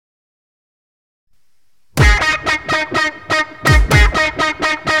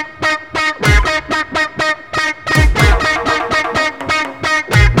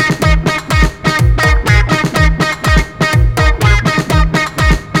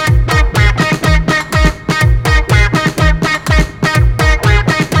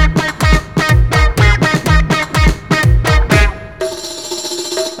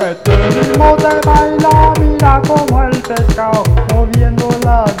Este ritmo de baila, mira como el pescado, moviendo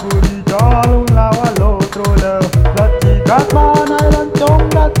la curita de un lado al otro lado. Las chicas van adelantón,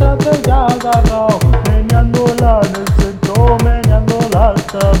 atrás de ella agarrado, meneándola en el centro, meneándola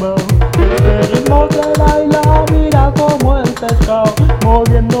hasta abajo. Este ritmo de baila, mira como el pescado,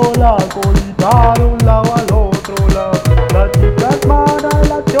 moviendo la colita de un lado al otro lado. Las chicas van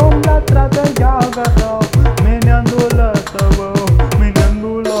adelantón, atrás de ella agarrado, meneándola hasta abajo,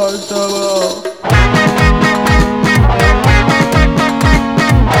 meneándola hasta abajo.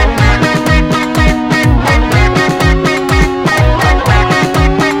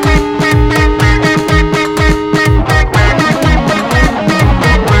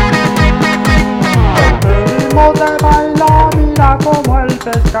 De baila, mira como el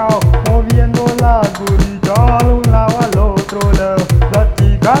pescado, moviendo la curita de un lado al otro lado. Las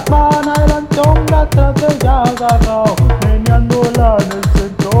chicas van adelantón, atrás de ella agarrado, meneándola en el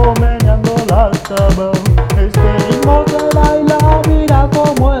centro, meneándola hasta abajo. Este ritmo de baila, mira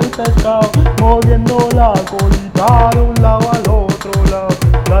como el pescado, moviendo la colita de un lado al otro lado.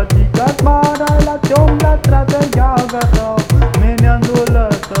 Las chicas van adelantón, atrás de ella agarrado, meneándola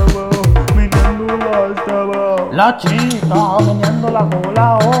hasta abajo, meneándola hasta abajo. La chica meneando la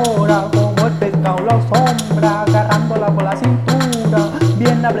cola ahora, como el pescado la sombra, agarrándola por la cintura,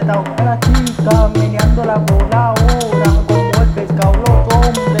 bien apretado a la chica, meneando la cola ahora, como el pescado los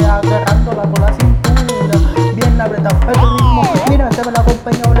hombres, agarrándola por la cintura, bien apretado el ritmo. Mira, se ve la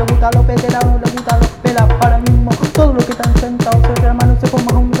compañía, le gusta los veteranos, le gusta los pelas, para mismo, todos los que están sentados se llaman, se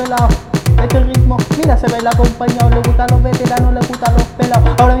forman un relajo. Este ritmo, mira, se ve la compañía, le gustan los veteranos, le gustan los pelados.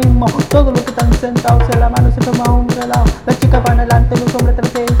 Ahora mismo, todos los que están sentados en la mano se forma un relajo. Las chicas van adelante, los hombres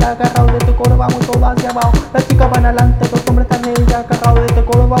tras de ella, agarrados de este coro, vamos todos hacia abajo. Las chicas van adelante, los hombres tras de ella, agarrados de este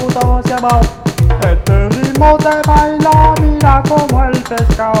coro, vamos todos hacia abajo. Este ritmo de baila, mira como el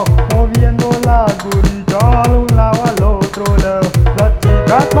pescado, moviendo la curita de un lado al otro lado. Las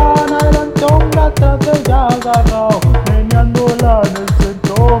chicas van adelante, atrás de ella agarrado, meneándola en el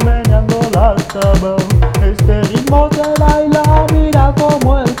centro, meneándola hasta abajo. Este ritmo de baila, mira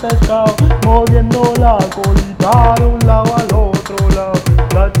como el pescado, moviendo la colita de un lado al otro lado.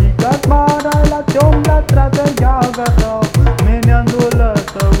 Las chicas van adelante, atrás de ella agarrado, meneándola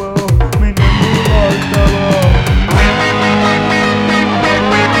hasta abajo, meneándola hasta abajo.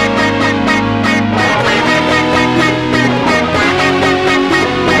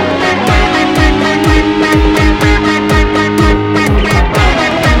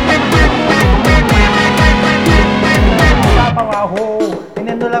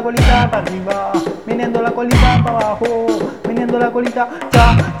 Meneando la colita para arriba, meneando la colita para abajo, meneando la colita,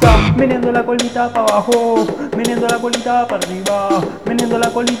 cha, cha, meneando la colita para abajo, meneando la colita para arriba, meneando la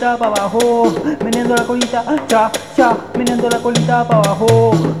colita para abajo, meneando la colita, cha, cha, meneando la colita para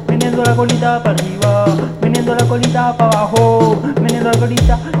abajo, meneando la colita para arriba, meneando la colita para abajo, meneando la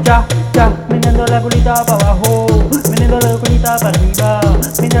colita, cha, cha, meneando la colita para abajo, meneando la colita para arriba,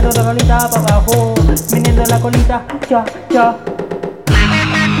 meneando la colita para abajo, meneando la colita, cha, cha.